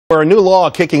A new law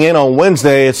kicking in on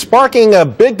Wednesday is sparking a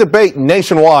big debate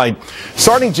nationwide.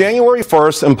 Starting January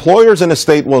 1st, employers in the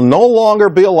state will no longer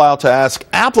be allowed to ask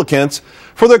applicants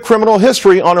for their criminal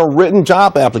history on a written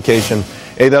job application.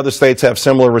 8 other states have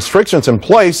similar restrictions in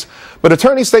place, but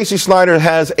Attorney Stacey Snyder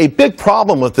has a big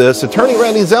problem with this. Attorney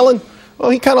Randy Zellen,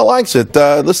 well, he kind of likes it.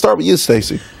 Let's start with you,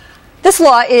 Stacey. This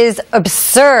law is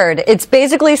absurd. It's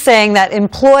basically saying that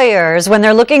employers, when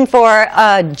they're looking for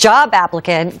a job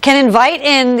applicant, can invite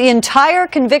in the entire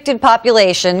convicted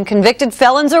population, convicted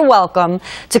felons are welcome,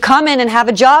 to come in and have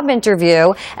a job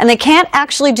interview, and they can't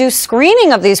actually do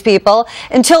screening of these people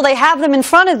until they have them in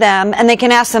front of them and they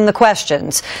can ask them the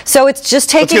questions. So it's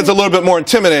just taking... It gets a little bit more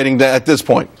intimidating at this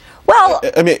point. Well,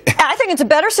 I think it's a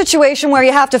better situation where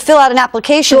you have to fill out an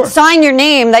application, sure, sign your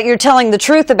name that you're telling the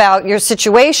truth about your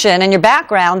situation and your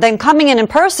background, than coming in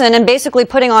person and basically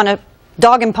putting on a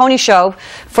dog and pony show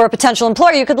for a potential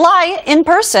employer. You could lie in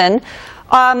person,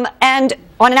 and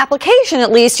on an application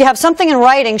at least, you have something in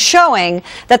writing showing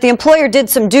that the employer did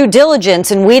some due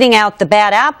diligence in weeding out the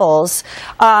bad apples,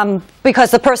 because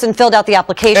the person filled out the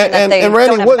application that they don't have a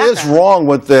background. And Randy, what is wrong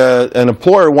with an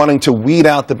employer wanting to weed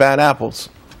out the bad apples?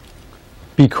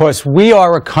 Because we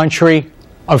are a country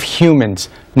of humans,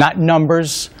 not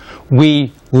numbers.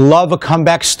 We love a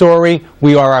comeback story.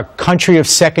 We are a country of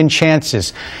second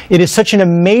chances. It is such an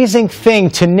amazing thing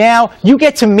to now, you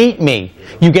get to meet me.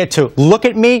 You get to look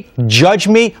at me, judge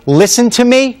me, listen to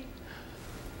me,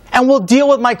 and we'll deal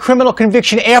with my criminal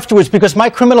conviction afterwards, because my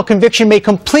criminal conviction may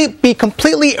be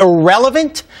completely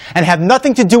irrelevant and have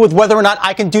nothing to do with whether or not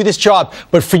I can do this job.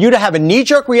 But for you to have a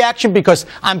knee-jerk reaction because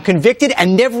I'm convicted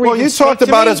and never even... Well, you talked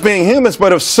about us being humans,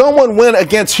 but if someone went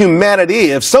against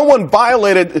humanity, if someone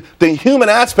violated the human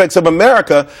aspects of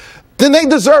America, then they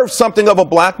deserve something of a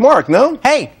black mark, no?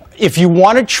 Hey, if you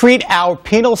want to treat our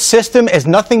penal system as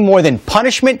nothing more than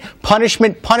punishment,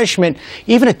 punishment, punishment,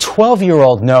 even a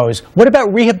 12-year-old knows. What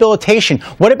about rehabilitation?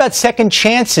 What about second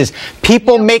chances?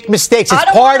 People make mistakes. It's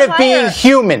part of being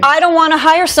human. I don't want to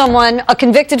hire someone, a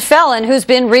convicted felon, who's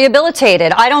been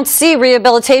rehabilitated. I don't see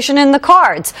rehabilitation in the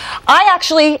cards. I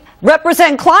actually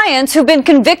represent clients who've been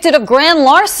convicted of grand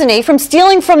larceny from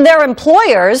stealing from their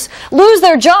employers, lose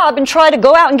their job, and try to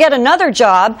go out and get another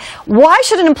job. Why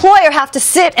should an employer have to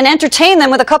sit and entertain them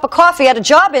with a cup of coffee at a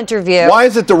job interview? Why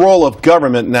is it the role of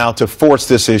government now to force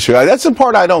this issue? That's the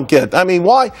part I don't get. I mean,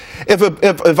 why?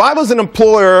 If I was an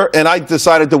employer and I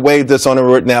decided to waive this on a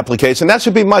written application, that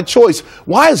should be my choice.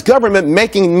 Why is government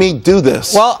making me do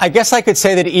this? Well, I guess I could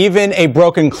say that even a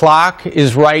broken clock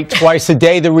is right twice a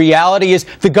day. The reality is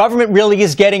the government really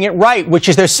is getting it right, which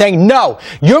is they're saying, no,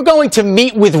 you're going to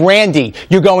meet with Randy.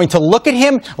 You're going to look at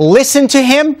him, listen to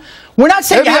him. We're not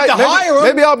saying you have to hire him.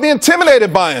 Maybe I'll be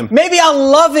intimidated by him. Maybe I'll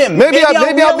love him. Maybe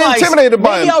I'll be intimidated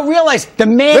by him. Maybe I'll realize the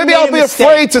man Maybe I'll be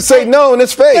afraid to say no in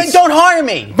his face. Then don't hire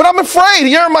me. But I'm afraid.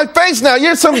 You're in my face now.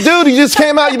 You're some dude who just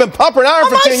came out. You've been pumping iron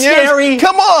for 10 years. Scary.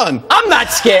 Come on. I'm not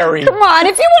scary. Come on.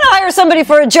 If you want to hire somebody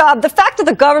for a job, the fact that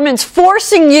the government's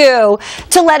forcing you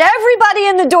to let everybody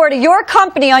in the door to your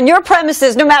company on your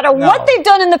premises, no matter what they've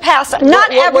done in the past,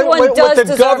 not everyone does deserve a chance.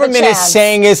 What the government is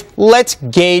saying is, let's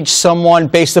gauge someone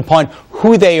based upon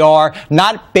who they are,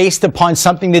 not based upon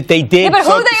something that they did. Yeah, but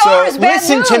who they are is bad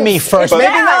Listen news. to me first. It's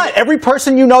Maybe bad. not. Every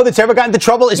person you know that's ever gotten into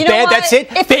trouble is bad. That's it.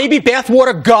 Baby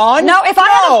bathwater gone. No, if I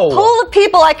had a pool of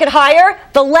people I could hire,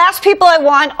 the last people I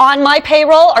want on my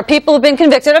payroll are people who've been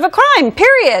convicted of a crime,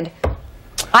 period.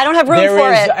 I don't have room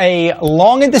for it. There is a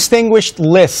long and distinguished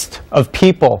list of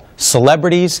people,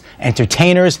 celebrities,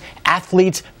 entertainers,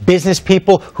 athletes, business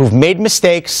people who've made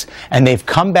mistakes, and they've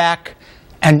come back,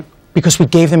 and because we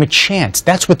gave them a chance.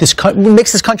 That's what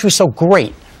makes this country so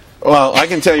great. Well, I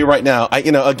can tell you right now,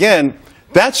 again,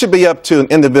 that should be up to an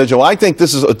individual. I think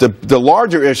this is the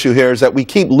larger issue here is that we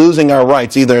keep losing our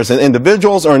rights, either as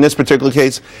individuals or in this particular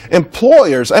case,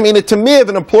 employers. I mean, to me, if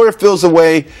an employer feels the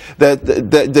way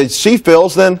that she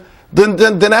feels, then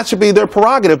that should be their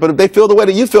prerogative. But if they feel the way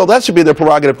that you feel, that should be their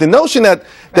prerogative. The notion that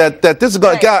this is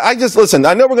going to, listen,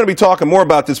 I know we're going to be talking more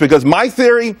about this, because my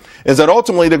theory is that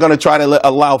ultimately they're going to try to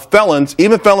allow felons,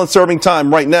 even felons serving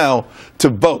time right now, to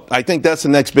vote. I think that's the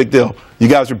next big deal. You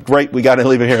guys are great. We got to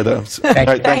leave it here, though. All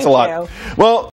right, thanks a lot. Well.